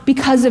not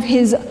because of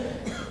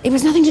it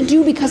was nothing to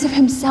do because of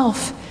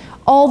himself.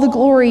 All the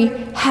glory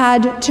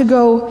had to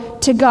go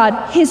to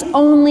God. His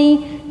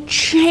only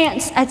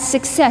chance at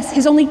success,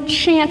 his only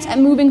chance at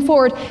moving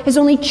forward, his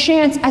only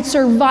chance at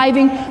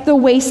surviving the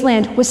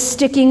wasteland was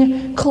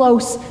sticking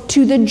close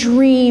to the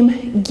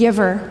dream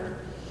giver.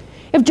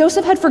 If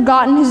Joseph had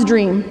forgotten his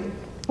dream,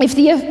 if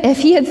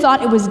he had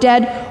thought it was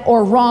dead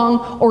or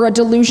wrong or a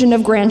delusion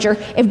of grandeur,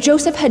 if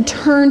Joseph had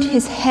turned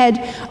his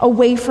head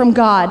away from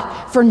God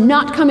for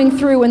not coming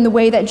through in the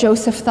way that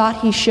Joseph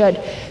thought he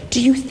should,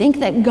 do you think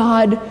that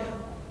God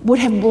would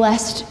have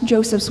blessed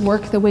Joseph's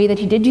work the way that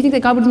he did? Do you think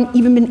that God would have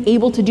even been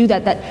able to do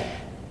that?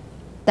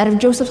 That if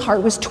Joseph's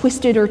heart was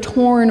twisted or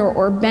torn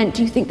or bent,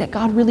 do you think that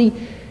God really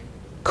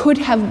could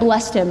have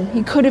blessed him?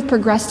 He could have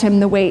progressed in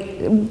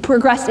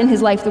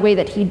his life the way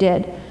that he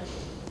did.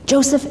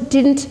 Joseph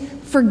didn't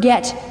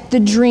forget the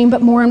dream,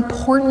 but more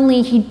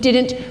importantly, he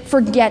didn't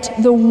forget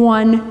the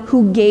one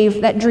who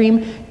gave that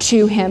dream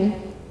to him.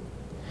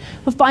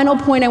 The final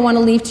point I want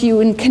to leave to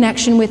you in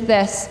connection with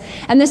this,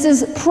 and this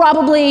is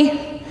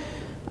probably,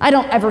 I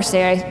don't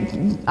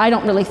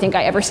really think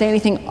I ever say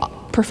anything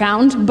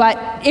profound,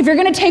 but if you're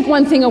going to take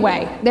one thing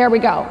away, there we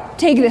go,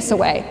 take this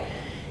away.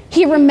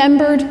 He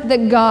remembered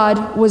that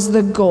God was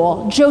the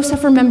goal.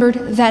 Joseph remembered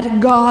that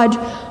God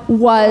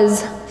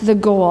was the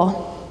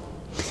goal.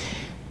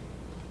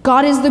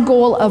 God is the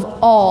goal of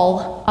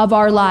all of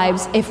our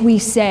lives if we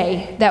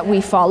say that we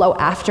follow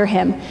after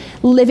him.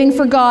 Living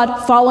for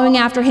God, following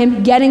after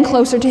him, getting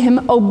closer to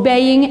him,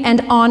 obeying and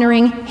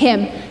honoring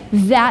him.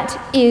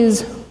 That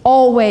is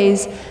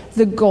always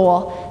the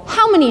goal.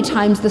 How many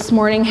times this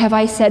morning have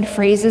I said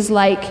phrases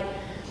like,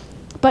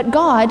 but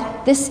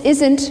God, this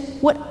isn't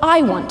what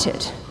I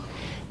wanted.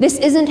 This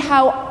isn't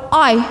how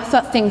I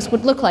thought things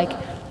would look like.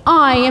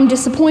 I am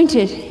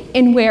disappointed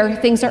in where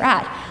things are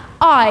at.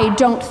 I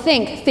don't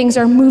think things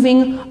are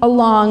moving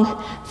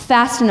along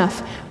fast enough.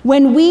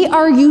 When we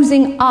are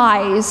using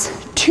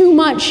I's too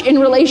much in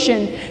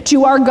relation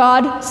to our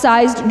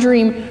God-sized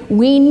dream,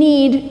 we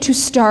need to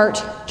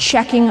start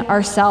checking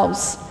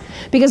ourselves.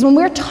 Because when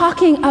we're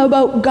talking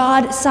about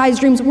God-sized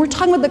dreams, when we're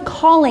talking about the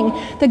calling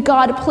that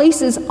God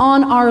places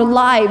on our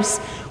lives,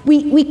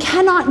 we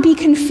cannot be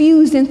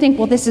confused and think,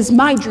 well, this is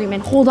my dream,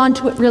 and hold on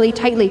to it really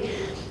tightly.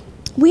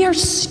 We are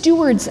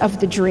stewards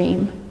of the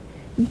dream.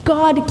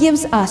 God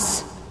gives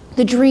us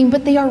the dream,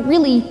 but they are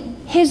really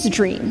his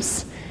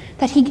dreams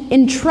that he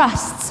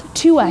entrusts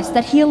to us,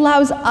 that he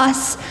allows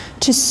us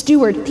to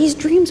steward. These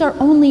dreams are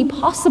only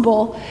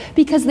possible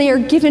because they are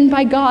given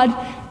by God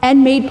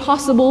and made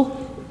possible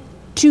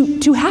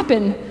to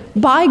happen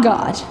by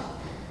God.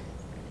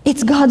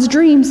 It's God's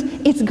dreams,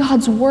 it's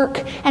God's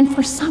work, and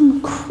for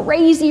some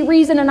crazy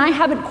reason, and I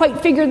haven't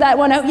quite figured that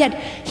one out yet,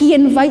 he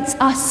invites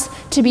us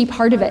to be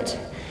part of it.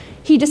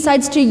 He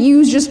decides to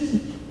use just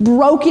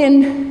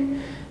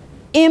broken,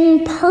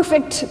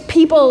 imperfect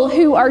people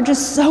who are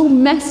just so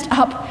messed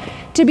up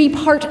to be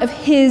part of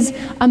his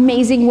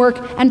amazing work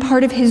and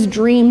part of his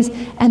dreams,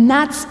 and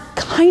that's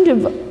kind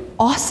of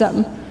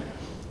awesome.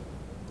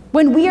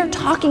 When we are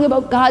talking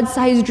about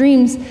God-sized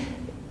dreams,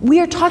 we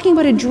are talking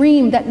about a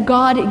dream that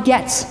God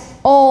gets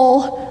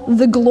all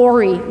the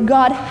glory.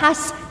 God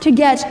has to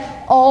get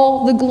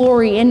all the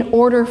glory in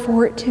order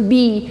for it to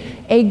be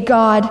a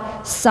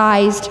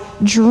God-sized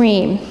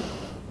dream.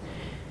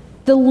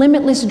 The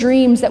limitless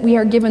dreams that we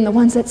are given, the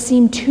ones that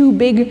seem too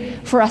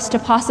big for us to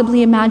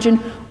possibly imagine,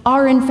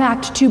 are in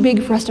fact too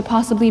big for us to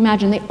possibly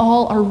imagine. They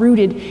all are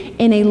rooted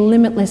in a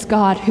limitless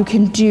God who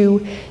can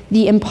do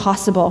the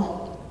impossible.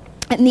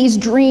 And these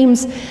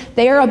dreams,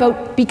 they are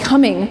about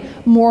becoming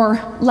more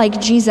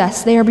like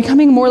Jesus. They are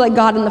becoming more like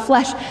God in the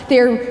flesh. They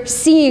are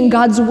seeing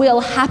God's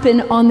will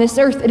happen on this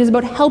earth. It is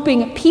about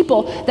helping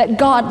people that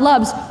God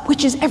loves,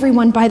 which is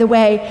everyone, by the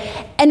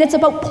way. And it's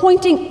about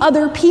pointing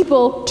other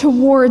people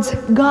towards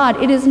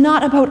God. It is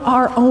not about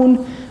our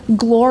own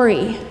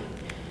glory.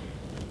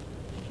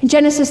 In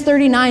Genesis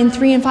 39,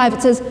 3 and 5,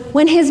 it says,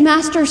 when his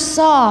master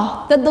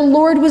saw that the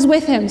Lord was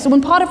with him. So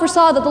when Potiphar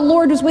saw that the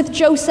Lord was with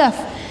Joseph,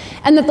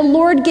 and that the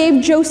Lord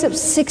gave Joseph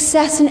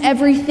success in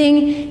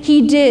everything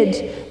he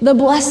did, the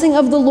blessing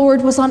of the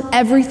Lord was on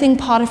everything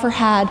Potiphar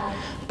had,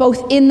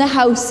 both in the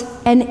house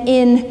and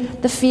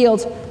in the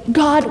field.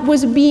 God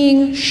was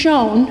being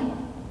shown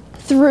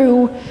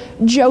through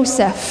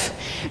Joseph.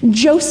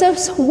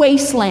 Joseph's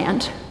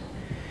wasteland,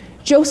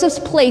 Joseph's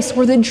place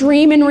where the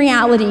dream and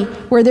reality,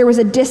 where there was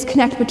a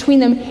disconnect between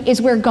them,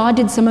 is where God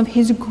did some of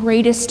his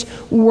greatest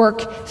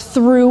work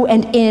through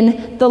and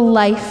in the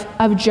life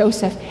of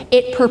Joseph.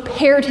 It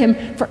prepared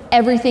him for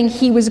everything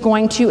he was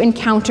going to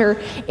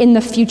encounter in the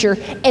future.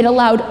 It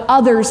allowed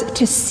others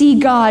to see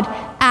God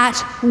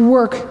at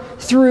work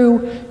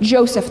through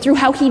Joseph, through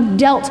how he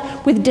dealt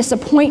with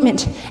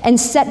disappointment and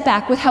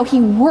setback, with how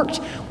he worked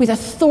with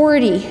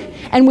authority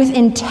and with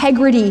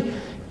integrity.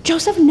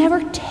 Joseph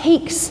never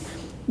takes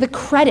the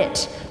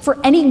credit for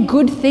any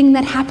good thing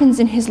that happens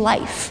in his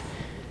life.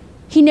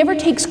 He never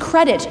takes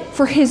credit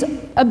for his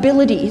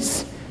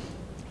abilities.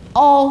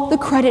 All the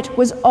credit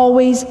was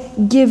always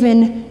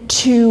given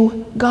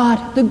to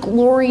God. The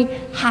glory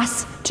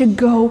has to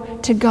go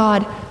to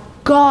God.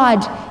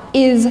 God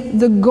is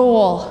the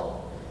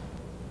goal.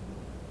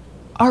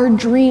 Our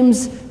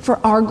dreams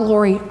for our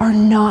glory are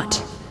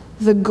not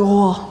the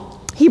goal.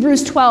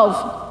 Hebrews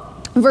 12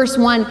 Verse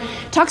 1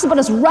 talks about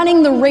us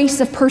running the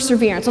race of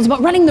perseverance. It's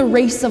about running the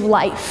race of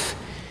life.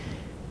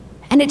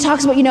 And it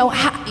talks about,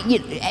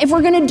 if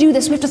we're going to do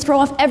this, we have to throw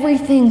off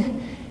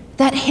everything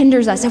that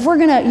hinders us. If we're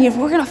going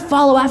to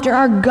follow after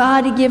our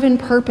God-given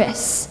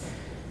purpose,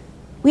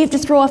 we have to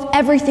throw off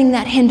everything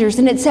that hinders.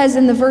 And it says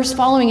in the verse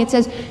following, it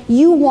says,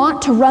 you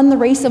want to run the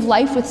race of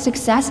life with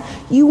success?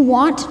 You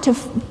want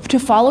to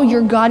follow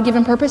your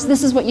God-given purpose?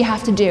 This is what you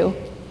have to do.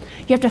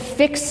 You have to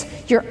fix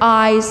your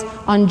eyes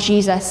on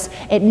Jesus.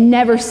 It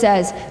never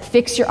says,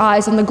 fix your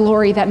eyes on the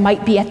glory that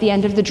might be at the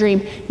end of the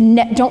dream.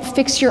 Don't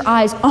fix your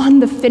eyes on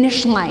the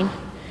finish line.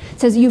 It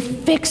It says, you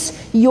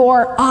fix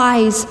your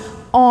eyes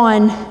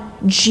on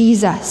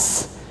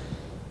Jesus.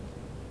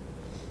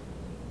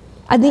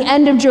 At the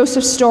end of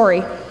Joseph's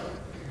story,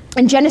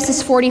 in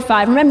Genesis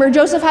 45, remember,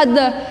 Joseph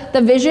had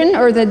the vision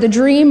or the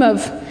dream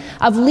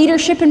of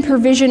leadership and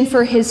provision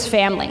for his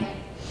family.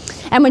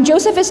 And when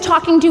Joseph is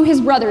talking to his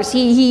brothers,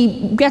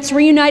 he gets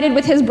reunited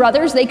with his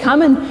brothers. They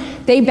come and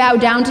they bow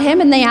down to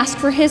him and they ask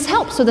for his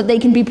help so that they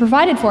can be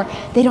provided for.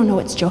 They don't know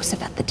it's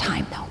Joseph at the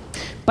time, though.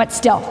 But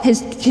still,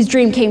 his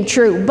dream came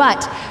true.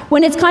 But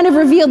when it's kind of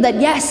revealed that,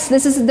 yes,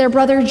 this is their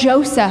brother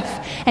Joseph,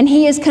 and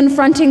he is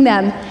confronting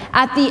them,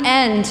 at the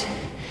end,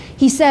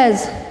 he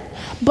says,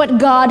 but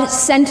God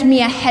sent me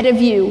ahead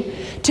of you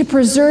to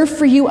preserve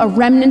for you a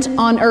remnant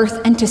on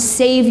earth and to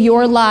save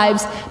your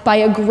lives by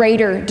a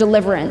greater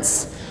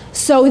deliverance.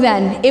 So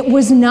then, it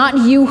was not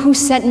you who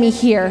sent me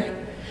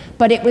here,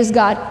 but it was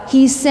God.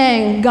 He's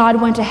saying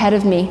God went ahead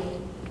of me.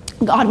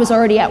 God was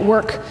already at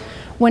work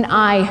when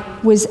I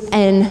was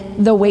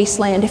in the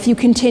wasteland. If you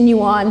continue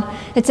on,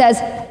 it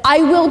says, I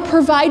will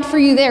provide for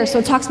you there. So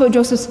it talks about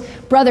Joseph's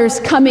brothers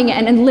coming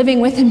and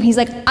living with him. He's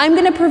like, I'm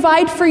going to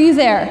provide for you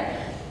there.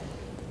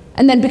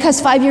 And then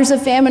because 5 years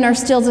of famine are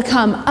still to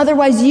come,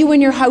 otherwise you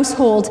and your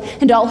household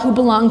and all who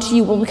belong to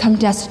you will become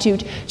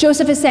destitute.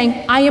 Joseph is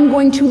saying, I am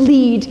going to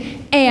lead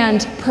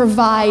and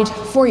provide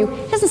for you.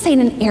 He doesn't say in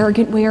an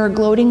arrogant way or a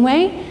gloating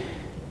way.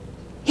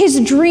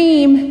 His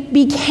dream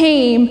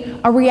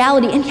became a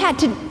reality. And yeah,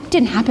 it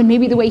didn't happen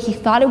maybe the way he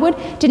thought it would.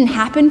 It didn't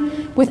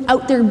happen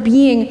without there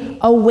being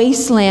a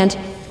wasteland.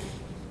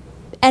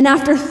 And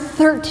after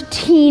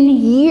 13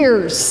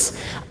 years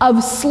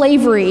of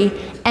slavery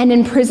and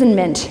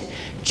imprisonment,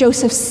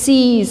 Joseph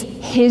sees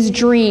his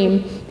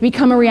dream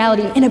become a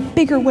reality in a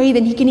bigger way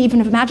than he can even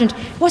have imagined.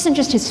 It wasn't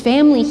just his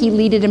family he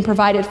leaded and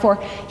provided for.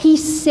 He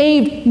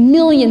saved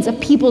millions of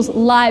people's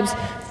lives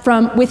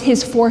with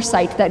his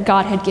foresight that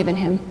God had given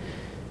him.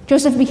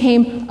 Joseph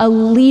became a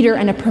leader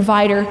and a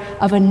provider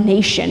of a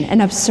nation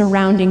and of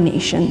surrounding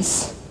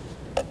nations.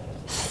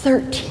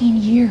 13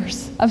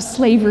 years of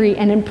slavery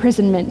and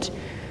imprisonment.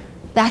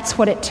 That's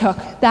what it took.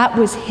 That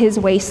was his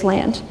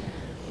wasteland.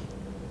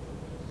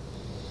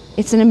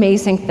 It's an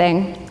amazing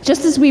thing.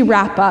 Just as we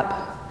wrap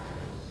up,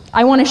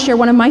 I want to share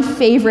one of my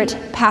favorite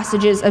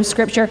passages of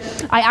Scripture.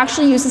 I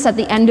actually used this at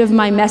the end of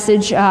my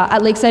message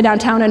at Lakeside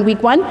Downtown in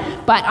week 1,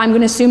 but I'm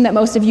going to assume that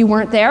most of you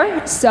weren't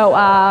there, so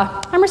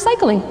I'm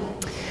recycling.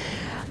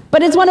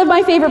 But it's one of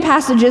my favorite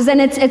passages,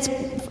 and it's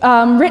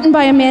written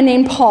by a man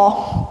named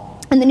Paul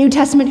in the New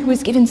Testament who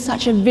was given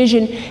such a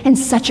vision and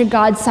such a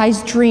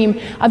God-sized dream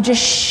of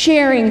just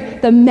sharing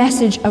the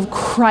message of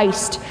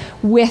Christ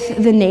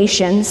with the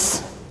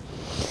nations.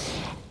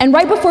 And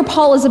right before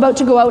Paul is about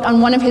to go out on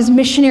one of his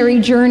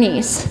missionary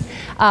journeys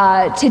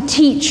to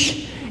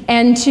teach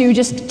and to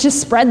just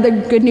spread the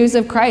good news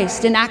of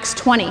Christ, in Acts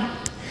 20,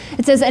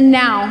 it says, and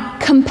now,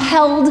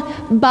 compelled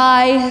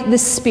by the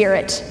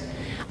Spirit,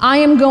 I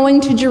am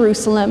going to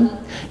Jerusalem,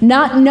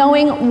 not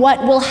knowing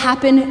what will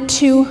happen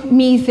to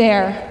me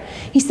there.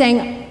 He's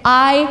saying,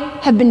 I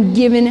have been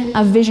given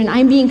a vision.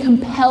 I'm being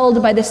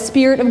compelled by the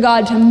Spirit of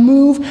God to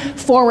move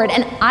forward,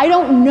 and I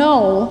don't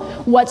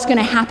know what's going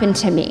to happen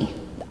to me.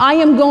 I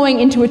am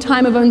going into a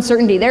time of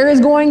uncertainty. There is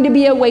going to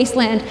be a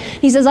wasteland.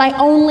 He says, I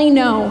only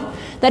know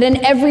that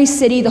in every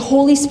city, the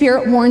Holy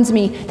Spirit warns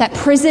me that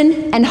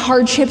prison and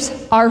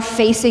hardships are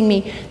facing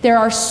me. There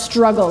are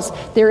struggles.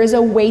 There is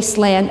a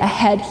wasteland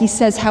ahead. He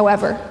says,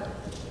 however,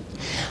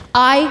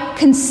 I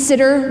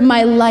consider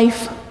my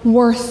life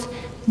worth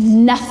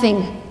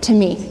nothing to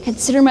me.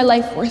 Consider my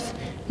life worth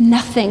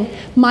nothing.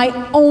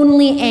 My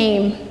only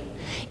aim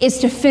is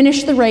to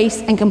finish the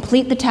race and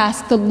complete the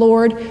task the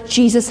Lord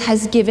Jesus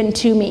has given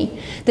to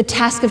me, the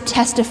task of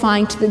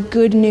testifying to the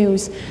good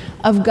news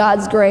of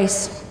God's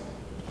grace.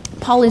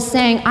 Paul is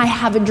saying, I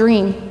have a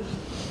dream.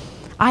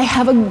 I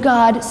have a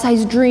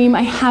God-sized dream.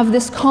 I have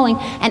this calling,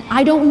 and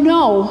I don't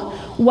know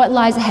what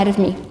lies ahead of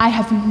me. I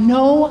have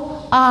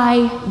no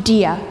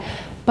idea.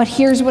 But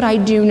here's what I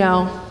do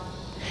know,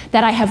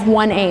 that I have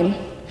one aim.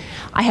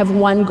 I have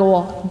one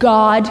goal.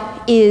 God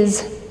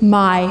is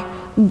my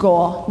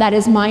goal. That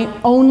is my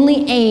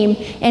only aim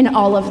in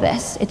all of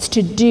this. It's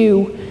to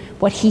do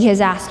what he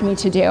has asked me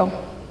to do.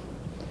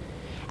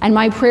 And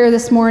my prayer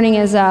this morning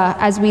is,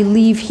 as we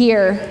leave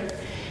here,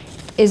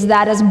 is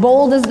that as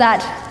bold as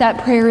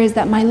that prayer is,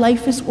 that my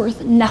life is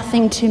worth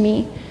nothing to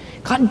me.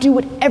 God, do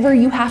whatever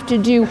you have to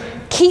do.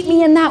 Keep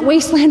me in that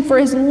wasteland for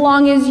as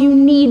long as you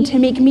need to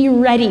make me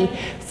ready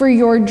for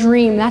your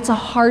dream. That's a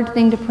hard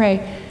thing to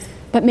pray.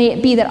 But may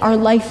it be that our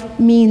life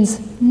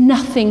means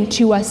nothing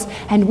to us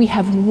and we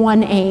have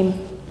one aim,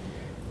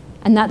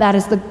 and that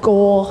is the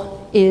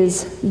goal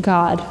is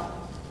God.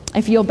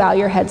 If you'll bow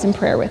your heads in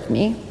prayer with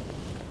me.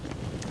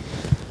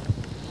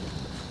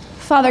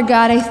 Father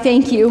God, I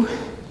thank you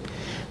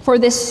for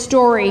this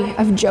story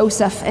of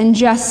Joseph and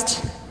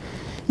just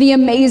the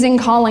amazing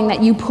calling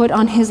that you put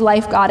on his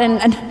life, God,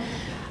 and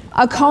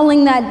a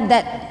calling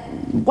that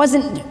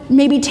wasn't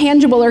maybe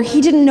tangible, or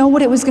he didn't know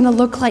what it was going to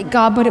look like,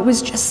 God, but it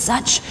was just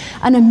such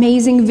an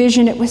amazing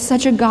vision. It was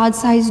such a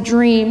God-sized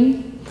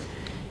dream.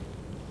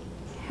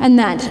 And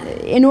that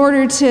in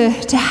order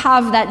to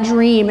have that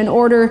dream, in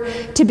order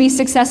to be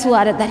successful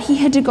at it, that he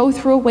had to go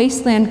through a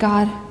wasteland,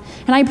 God.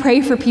 And I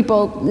pray for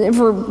people,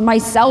 for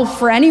myself,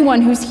 for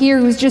anyone who's here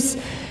who's just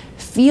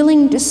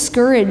feeling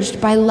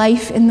discouraged by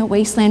life in the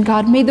wasteland,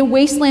 God. May the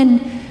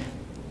wasteland,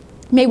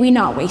 may we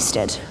not waste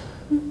it.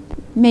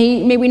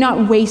 May we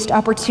not waste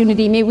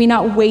opportunity. May we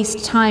not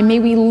waste time. May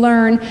we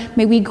learn.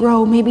 May we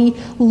grow. May we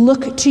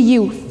look to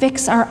you,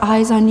 fix our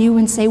eyes on you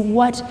and say,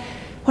 what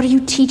are you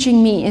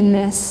teaching me in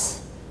this?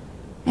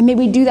 And may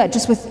we do that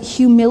just with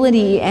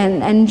humility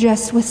and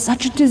just with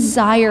such a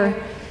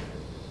desire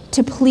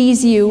to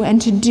please you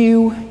and to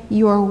do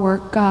your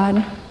work,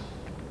 God.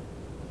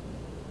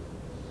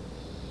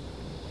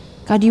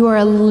 God, you are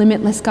a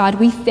limitless God.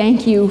 We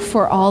thank you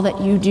for all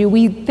that you do.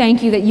 We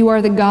thank you that you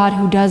are the God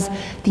who does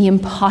the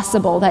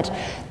impossible,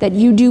 that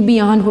you do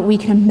beyond what we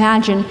can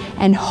imagine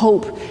and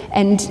hope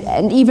and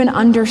even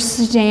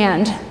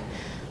understand.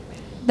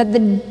 That the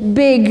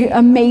big,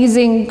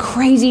 amazing,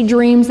 crazy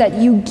dreams that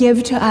you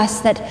give to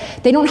us,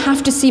 that they don't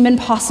have to seem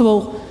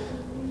impossible,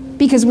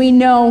 because we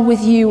know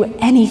with you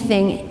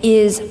anything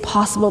is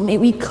possible. May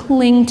we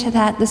cling to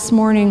that this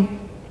morning.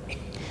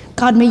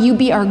 God, may you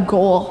be our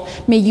goal.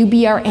 May you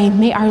be our aim.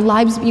 May our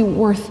lives be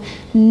worth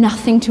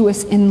nothing to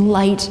us in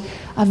light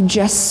of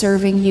just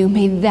serving you.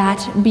 May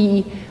that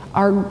be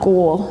our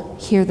goal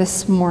here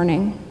this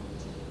morning.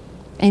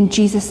 In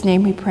Jesus'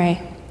 name we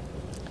pray.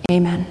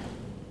 Amen.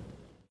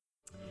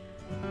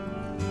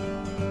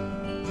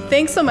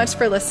 Thanks so much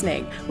for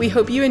listening. We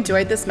hope you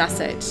enjoyed this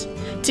message.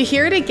 To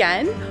hear it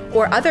again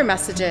or other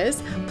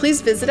messages, please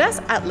visit us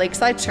at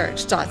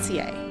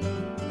lakesidechurch.ca.